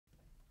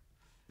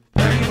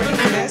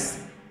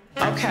this?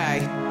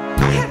 Okay.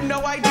 I had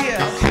no idea.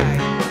 Okay.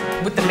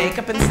 With the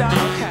makeup and stuff?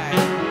 Okay.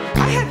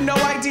 I had no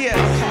idea.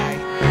 Okay.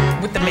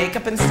 With the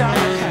makeup and stuff?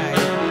 Okay.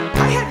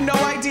 I had no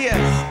idea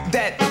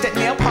that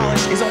nail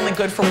polish is only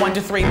good for 1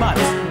 to 3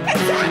 months.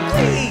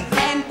 Exactly!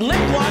 And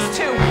lip gloss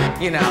too,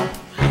 you know.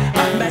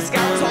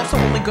 Mascara is also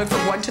only good for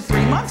 1 to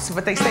 3 months,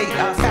 but they say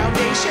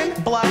foundation,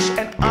 blush,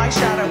 and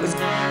eyeshadow is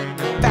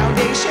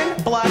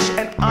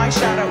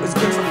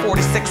good for 4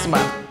 to 6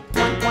 months.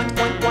 1 to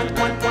 3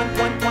 months,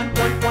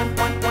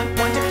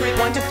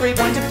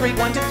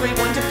 1 to 3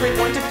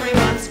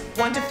 months,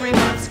 1 to 3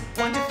 months,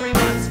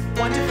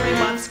 1 to 3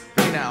 months,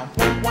 you know.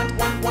 1 to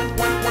 3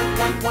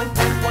 months,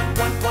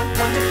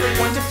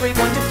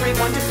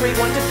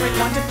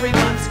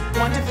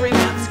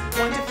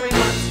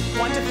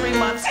 1 to 3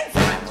 months.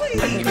 Exactly.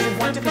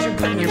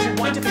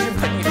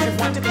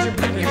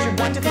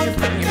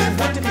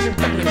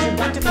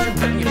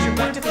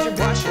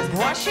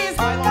 Brushes,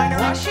 eyeliner,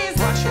 brushes,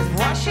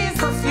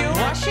 perfume,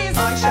 brushes,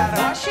 eyeshadow,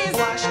 brushes,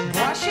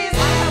 brushes. I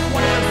have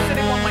one of those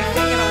sitting on my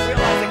thing and I'm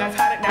realizing I've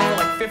had it now for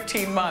like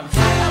 15 months. I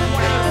have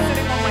one of those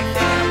sitting on my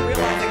thing and I'm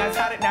realizing I've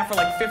had it now for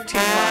like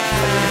 15 months.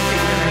 Putting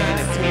your finger in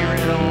and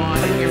smearing it on.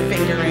 Putting your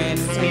finger in,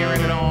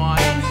 smearing it on.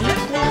 And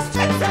lip gloss,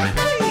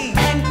 exactly.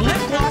 And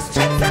lip gloss,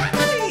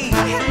 exactly.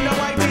 I had no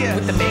idea.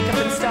 With the makeup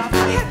and stuff, I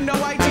had no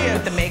idea.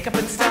 With the makeup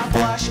and stuff,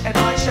 blush and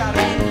eyeshadow.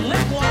 And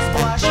lip gloss,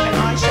 blush and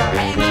eyeshadow.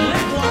 And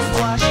lip gloss,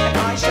 blush and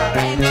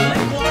eyeshadow. And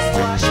lip gloss,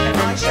 blush and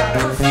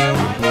eyeshadow. Perfume,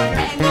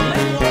 eyeliner, and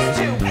lip gloss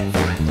too.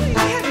 Exactly.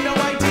 I had no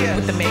idea.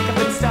 With the makeup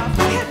and stuff,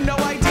 I had no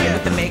idea.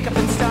 With the makeup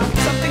and stuff,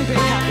 something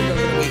big happened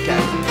over the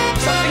weekend.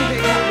 Something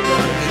big happened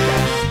over the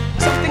weekend.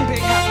 Something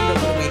big happened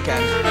over the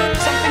weekend.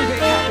 Something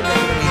big happened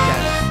over the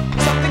weekend.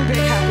 Something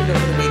big happened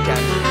over the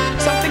weekend.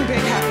 Something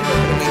big happened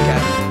over the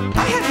weekend.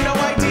 I had no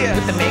idea.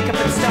 With the makeup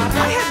and stuff,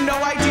 I had no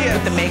idea.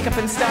 With the makeup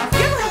and stuff.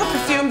 You ever have a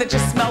perfume that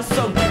just smells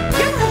so good?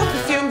 You ever have a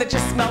perfume that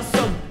just smells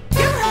so good?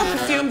 You ever have a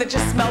perfume that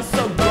just smells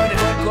so good?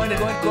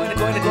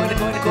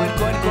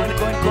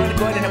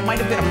 And it might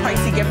have been a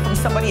pricey gift from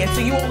somebody, and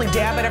so you only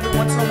dab it every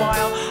once in a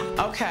while?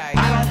 Okay.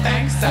 I don't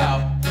think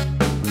so.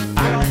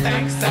 I don't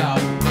think so.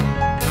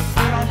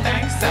 I don't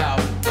think so.